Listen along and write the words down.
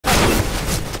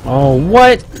Oh,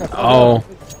 what? Oh.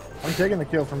 I'm taking the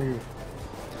kill from you.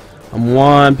 I'm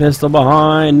one pistol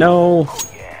behind. No.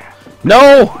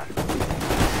 No!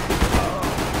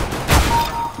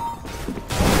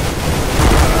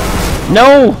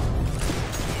 No!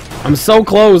 I'm so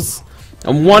close.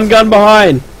 I'm one gun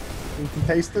behind. You can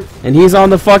taste it. And he's on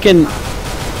the fucking...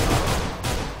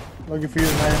 Looking for you,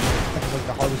 man. That's like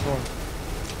the hardest one.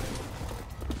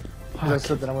 I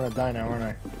said that I'm gonna die now, aren't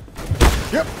I?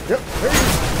 Yep, there he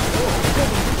is.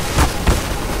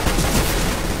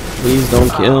 Please don't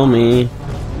kill me.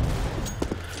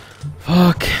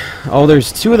 Fuck. Oh,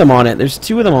 there's two of them on it. There's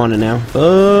two of them on it now.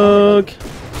 Fuck.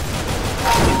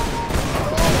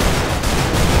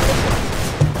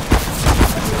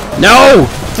 No!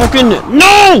 Fucking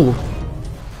no!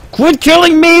 Quit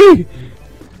killing me!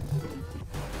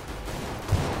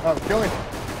 Oh, kill him.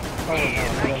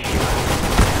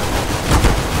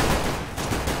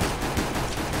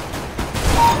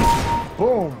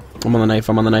 Boom. I'm on the knife,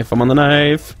 I'm on the knife, I'm on the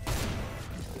knife.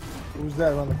 Who's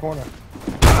that around the corner?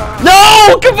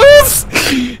 No! Caboose!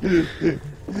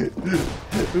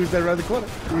 Who's that around the corner?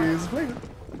 He's playing.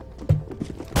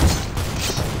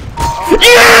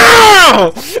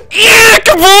 Yeah! Yeah,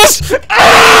 Caboose!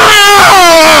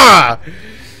 Ah!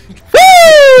 Woo!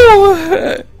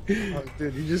 Oh,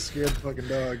 dude, you just scared the fucking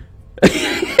dog.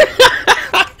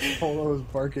 Polo was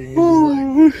barking. He's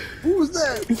like, who was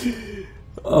that?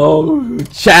 Oh,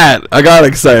 chat! I got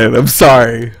excited. I'm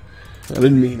sorry. I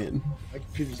didn't mean it.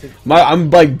 I'm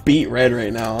like beat red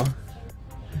right now.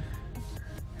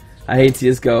 I hate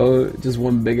CS:GO. Just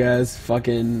one big ass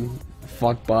fucking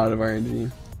fuck bot of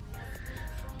RNG.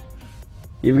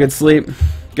 You have a good sleep.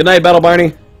 Good night, Battle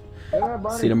Barney. Yeah,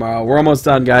 Barney. See you tomorrow. We're almost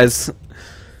done, guys.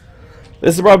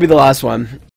 This will probably be the last one.